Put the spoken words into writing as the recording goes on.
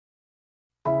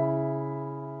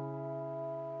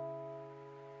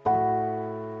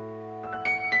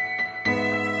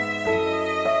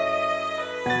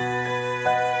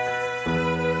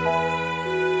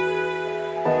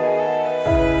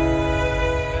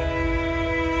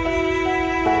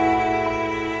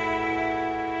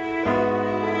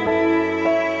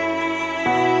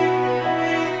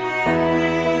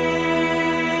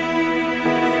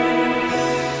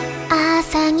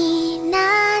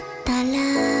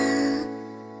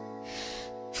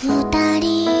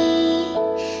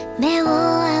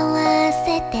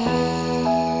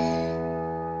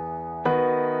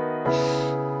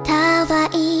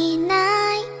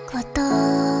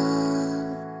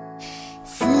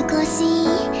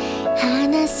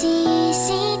話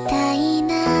したい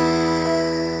な。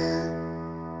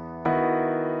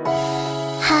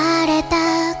晴れた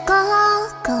午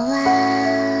後は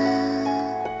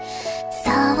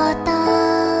そっと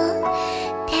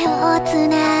手をつ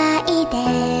ないで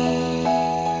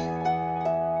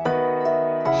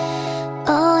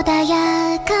穏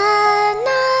やかな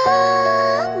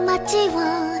街を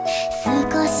少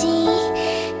し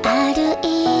歩い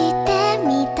て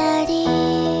みたり、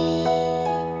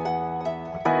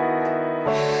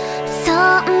そん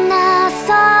な想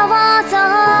像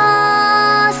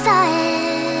さえ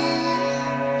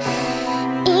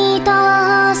愛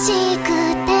しく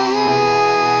て、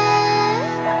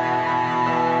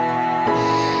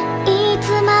いつ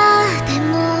まで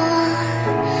も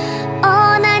同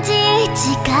じ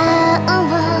時間を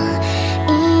一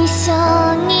緒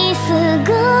に過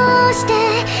ごして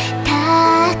た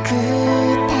くて、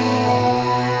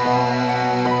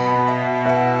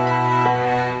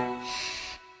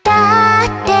だっ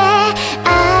て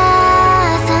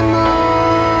朝も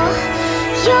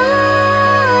夜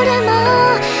も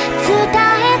伝え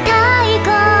たいこ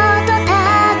とた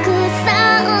く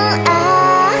さんあ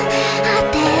っ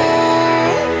て、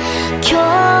今日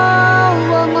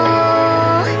も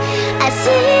明日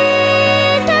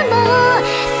も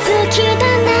好きだな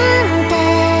んて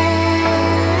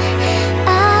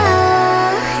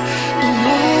言え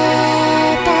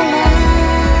たら、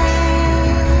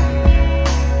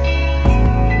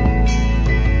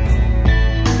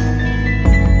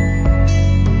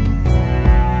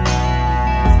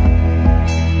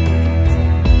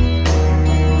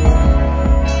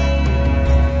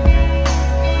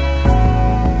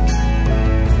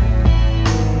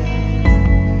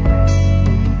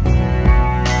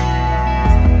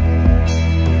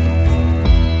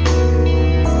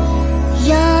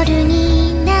夜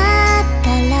になった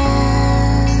ら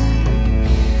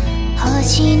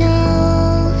星の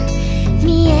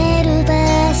見える場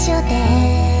所で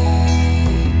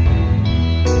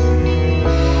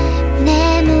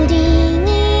眠り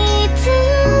につ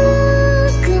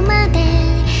くまで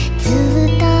ずっ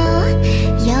と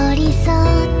寄り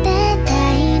添ってた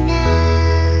いな。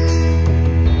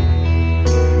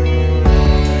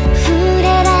触れ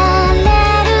られ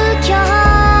る距離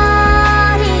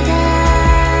が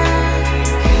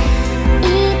愛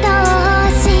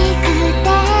しくて、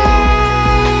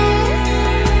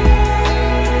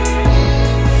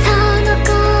その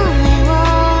声を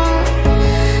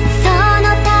その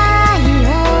太陽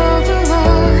を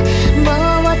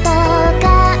もっと感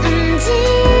じ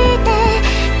て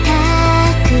た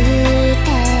くて、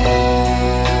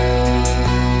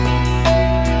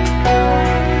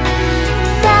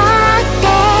だって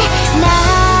何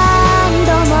度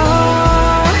も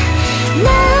何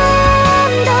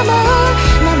度も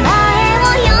名前を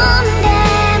呼んで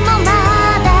もま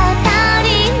だ足り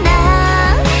な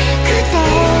くて、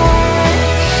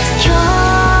今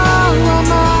日も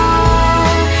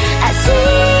明日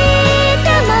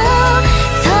も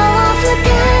そう二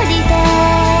人で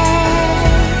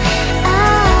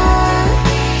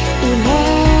いれ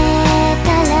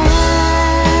たら、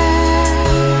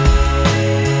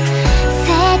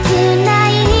切な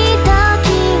い時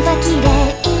は綺麗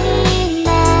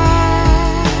な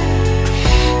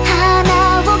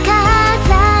花を飾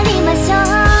りましょう。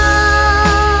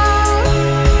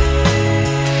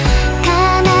悲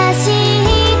しい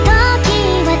時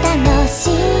は楽し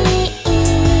い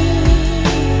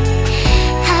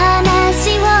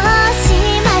話をし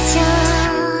ましょう。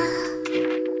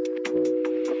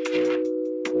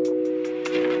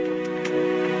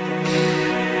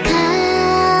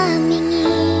髪に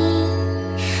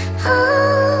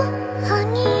頬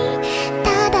に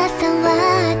ただ触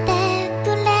って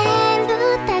くれる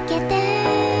だけで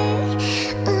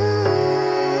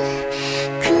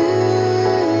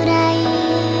暗い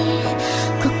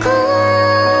心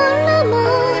も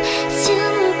瞬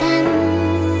間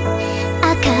明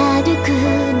るく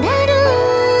なる。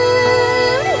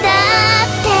だっ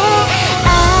て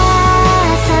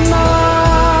朝も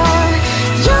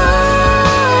夜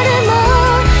も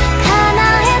叶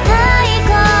えたいこ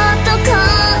とこん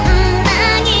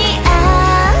なにあ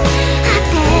っ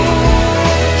て、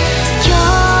今日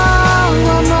も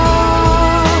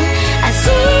明日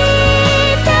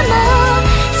も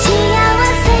幸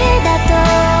せだと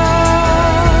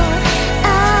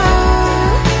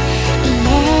言え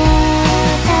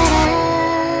たら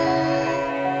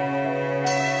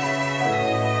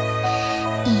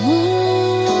いい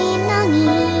のに。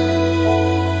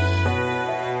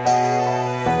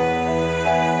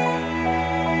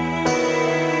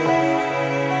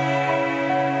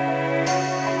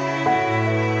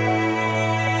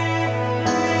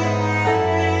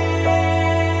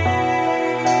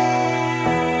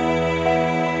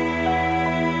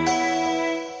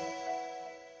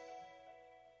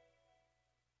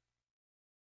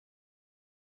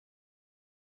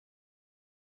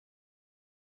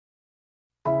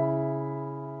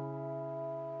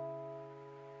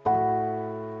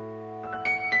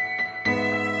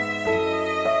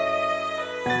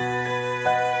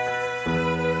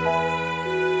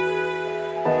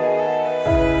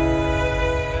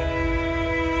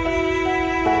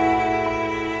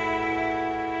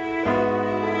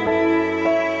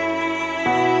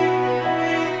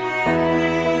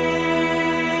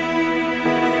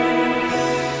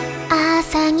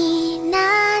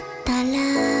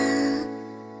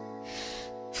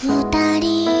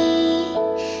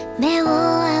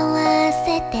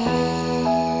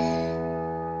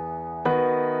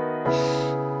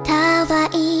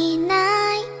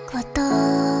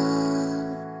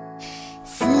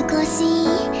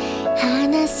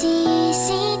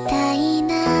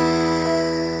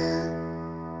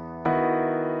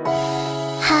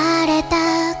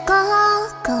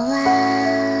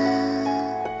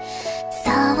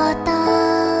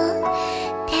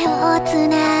つ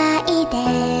ないで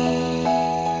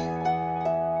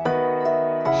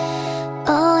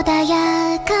穏や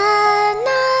かな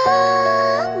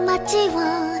街を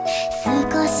少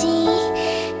し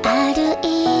歩い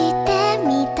てみ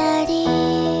たり、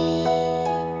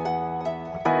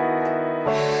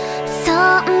そ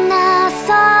んな想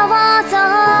像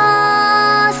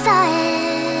さえ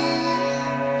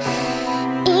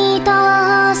愛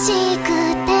しく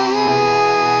て、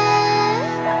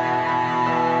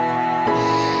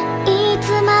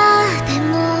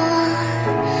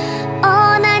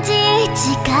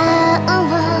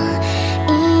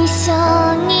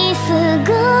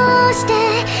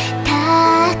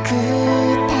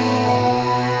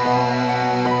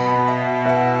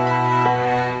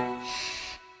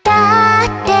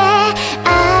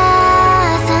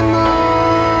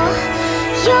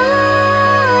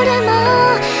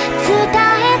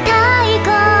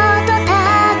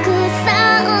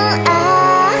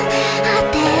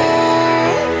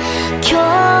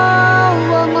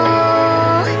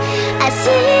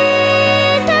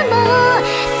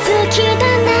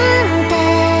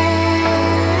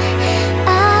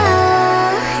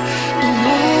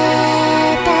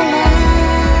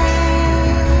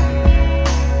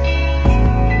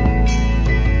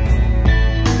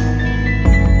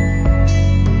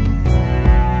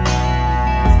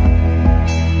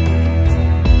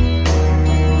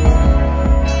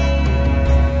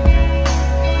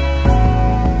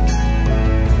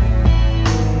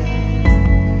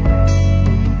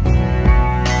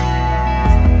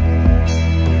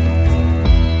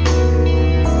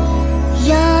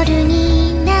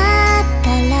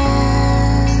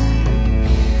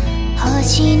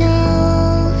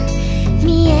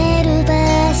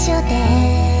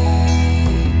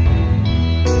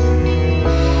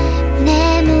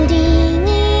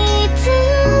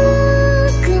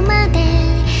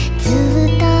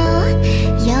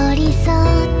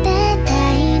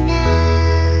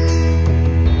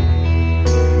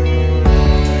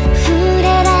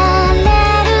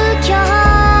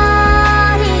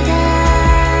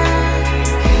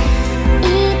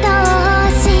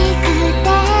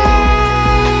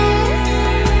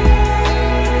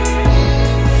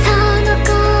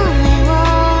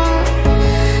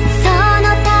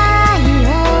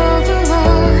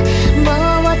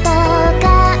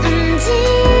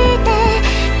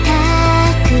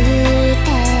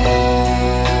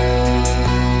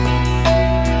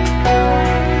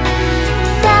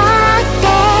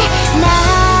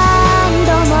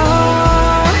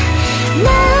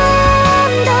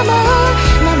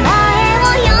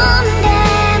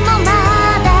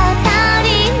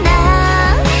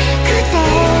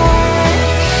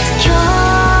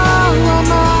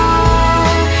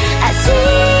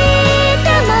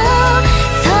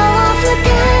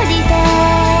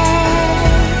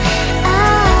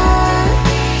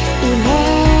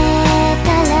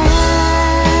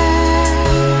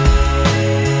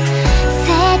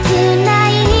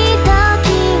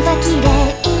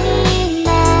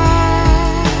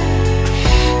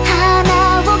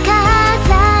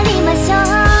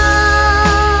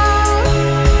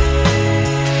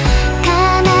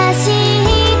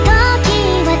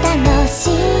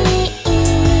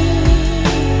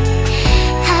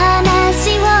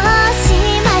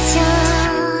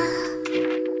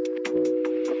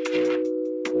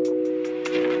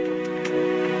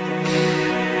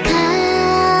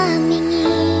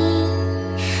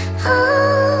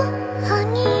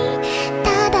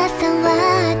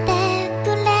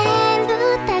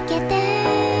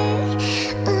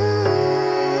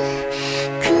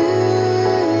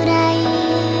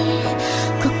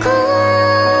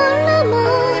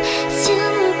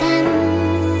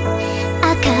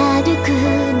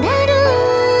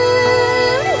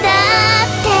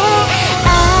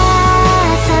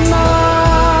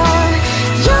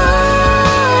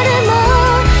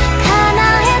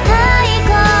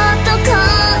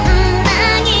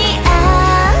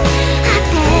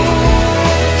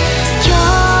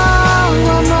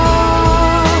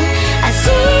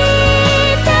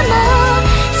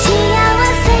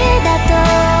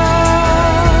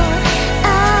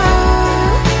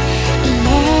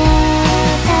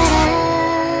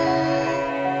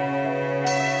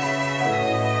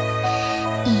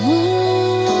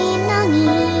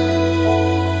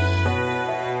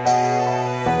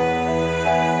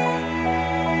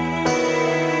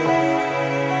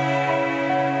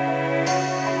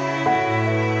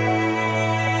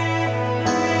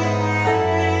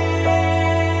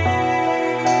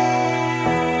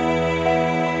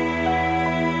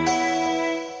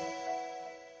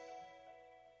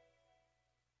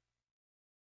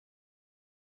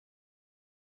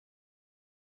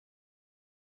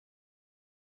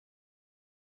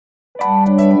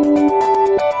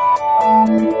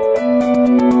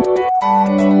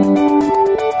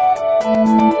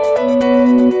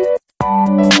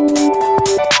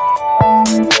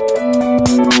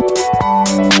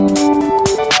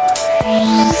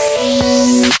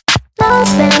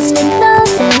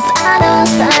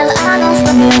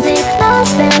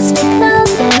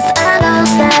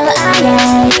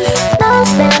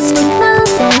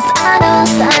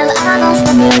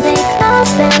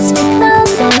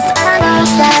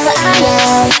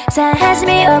さあ始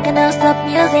めようかなストッ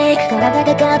プミュージック体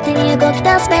が勝手に動き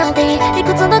出すメロディー理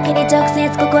屈の気に直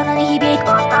接心に響く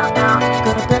言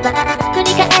葉繰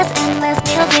り返す endless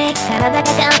music 体が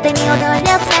勝手に踊り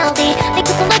出すメロディー理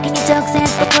屈の気に直接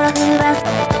心震わす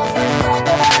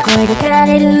声が枯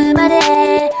れるまで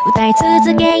歌い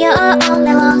続けよう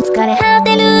なの疲れ果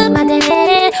てるまで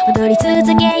踊り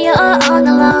続けような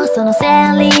のその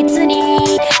旋律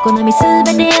に好み全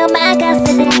てを任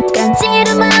せて感じ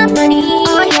るままに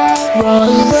No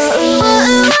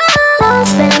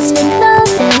space with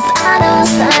nonsense I know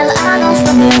style I know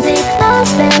the music No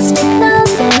space with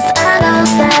nonsense I know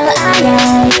style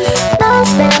No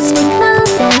space with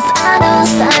nonsense I know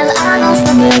style I know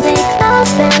the music No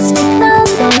space with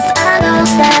nonsense I know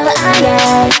style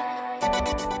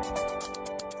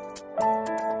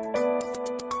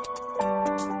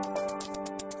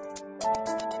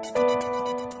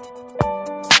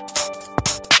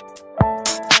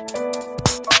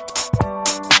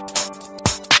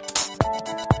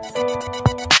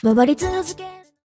回り続け